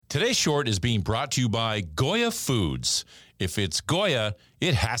Today's short is being brought to you by Goya Foods. If it's Goya,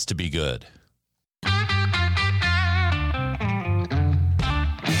 it has to be good.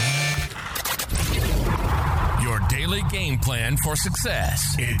 Your daily game plan for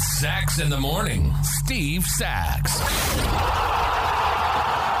success. It's Sachs in the Morning. Steve Sachs.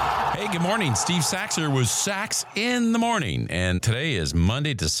 Hey, good morning. Steve Sachs here with Sachs in the Morning. And today is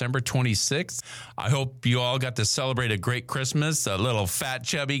Monday, December 26th. I hope you all got to celebrate a great Christmas. A little fat,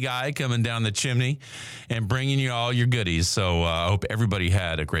 chubby guy coming down the chimney and bringing you all your goodies. So I hope everybody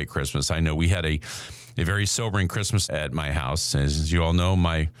had a great Christmas. I know we had a very sobering Christmas at my house. As you all know,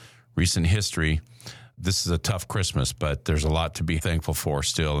 my recent history, this is a tough Christmas, but there's a lot to be thankful for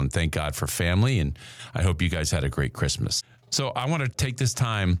still. And thank God for family. And I hope you guys had a great Christmas. So I want to take this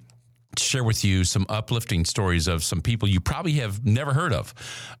time share with you some uplifting stories of some people you probably have never heard of,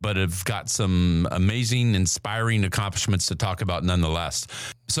 but have got some amazing, inspiring accomplishments to talk about nonetheless.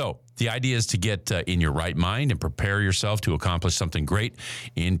 So the idea is to get in your right mind and prepare yourself to accomplish something great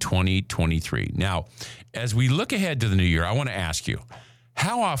in 2023. Now, as we look ahead to the new year, I want to ask you,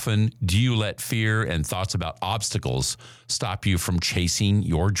 how often do you let fear and thoughts about obstacles stop you from chasing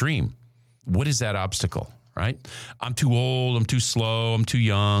your dream? What is that obstacle? Right? I'm too old. I'm too slow. I'm too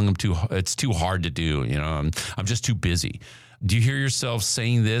young. It's too hard to do. You know, I'm just too busy. Do you hear yourself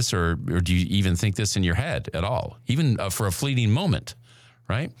saying this, or do you even think this in your head at all, even for a fleeting moment?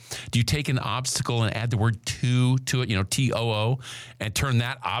 Right? Do you take an obstacle and add the word to it, TOO, and turn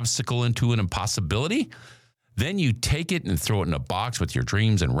that obstacle into an impossibility? Then you take it and throw it in a box with your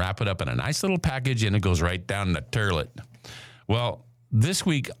dreams and wrap it up in a nice little package, and it goes right down the toilet. Well, this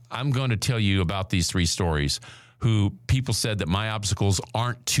week, I'm going to tell you about these three stories who people said that my obstacles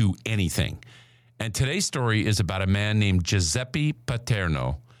aren't to anything. And today's story is about a man named Giuseppe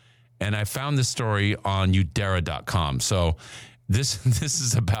Paterno. And I found this story on Udera.com. So this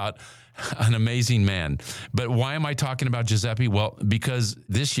is about an amazing man. But why am I talking about Giuseppe? Well, because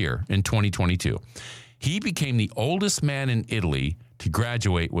this year in 2022, he became the oldest man in Italy to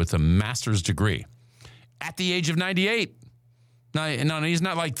graduate with a master's degree at the age of 98. No, he's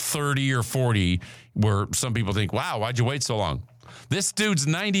not like 30 or 40 where some people think, wow, why'd you wait so long? This dude's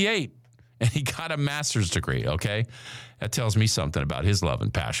 98 and he got a master's degree, okay? That tells me something about his love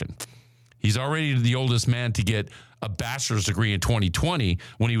and passion. He's already the oldest man to get a bachelor's degree in 2020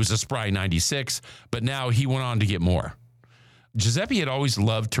 when he was a spry 96, but now he went on to get more. Giuseppe had always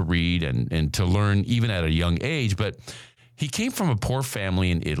loved to read and to learn even at a young age, but he came from a poor family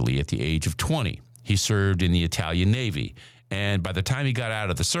in Italy at the age of 20. He served in the Italian Navy. And by the time he got out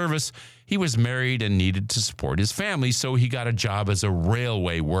of the service, he was married and needed to support his family, so he got a job as a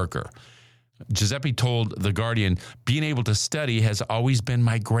railway worker. Giuseppe told The Guardian, being able to study has always been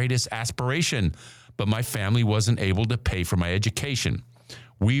my greatest aspiration, but my family wasn't able to pay for my education.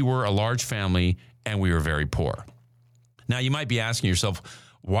 We were a large family, and we were very poor. Now, you might be asking yourself,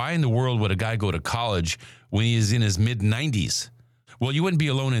 why in the world would a guy go to college when he is in his mid-90s? Well, you wouldn't be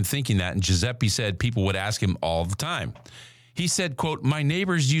alone in thinking that, and Giuseppe said people would ask him all the time. He said, quote, my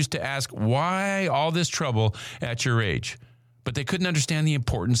neighbors used to ask, why all this trouble at your age? But they couldn't understand the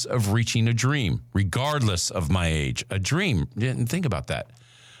importance of reaching a dream, regardless of my age. A dream, didn't think about that.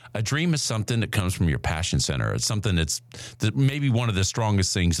 A dream is something that comes from your passion center. It's something that's maybe one of the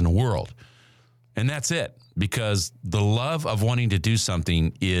strongest things in the world. And that's it, because the love of wanting to do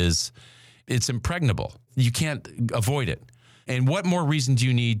something it's impregnable. You can't avoid it. And what more reason do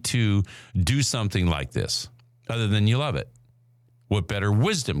you need to do something like this other than you love it? What better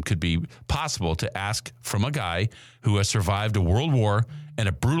wisdom could be possible to ask from a guy who has survived a world war and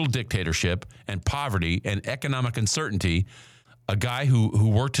a brutal dictatorship and poverty and economic uncertainty, a guy who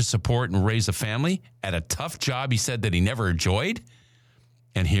worked to support and raise a family at a tough job he said that he never enjoyed?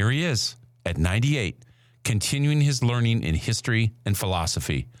 And here he is at 98, continuing his learning in history and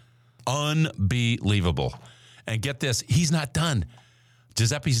philosophy. Unbelievable. And get this, he's not done.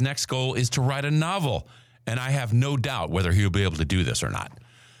 Giuseppe's next goal is to write a novel. And I have no doubt whether he'll be able to do this or not.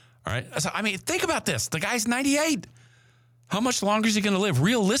 All right. So, I mean, think about this. The guy's 98. How much longer is he going to live?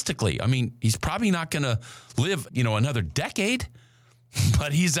 Realistically, I mean, he's probably not going to live, another decade,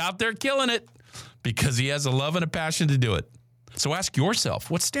 but he's out there killing it because he has a love and a passion to do it. So ask yourself,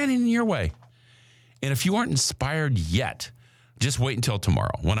 what's standing in your way? And if you aren't inspired yet, just wait until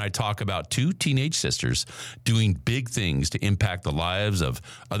tomorrow when I talk about two teenage sisters doing big things to impact the lives of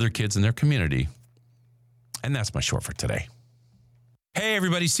other kids in their community. And that's my short for today. Hey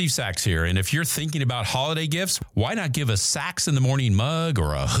everybody, Steve Sachs here. And if you're thinking about holiday gifts, why not give a Sachs in the Morning mug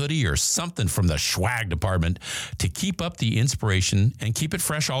or a hoodie or something from the swag department to keep up the inspiration and keep it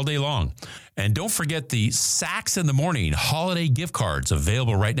fresh all day long? And don't forget the Sachs in the Morning holiday gift cards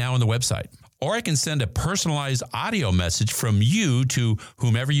available right now on the website. Or I can send a personalized audio message from you to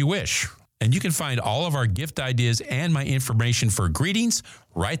whomever you wish. And you can find all of our gift ideas and my information for greetings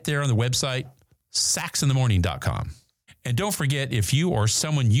right there on the website, sachsinthemorning.com. And don't forget, if you or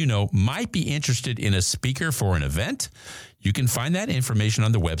someone you know might be interested in a speaker for an event, you can find that information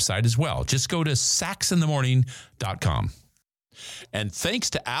on the website as well. Just go to sachsinthemorning.com. And thanks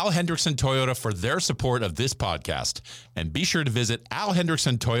to Al Hendrickson Toyota for their support of this podcast. And be sure to visit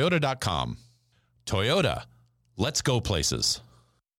alhendricksontoyota.com. Toyota, let's go places.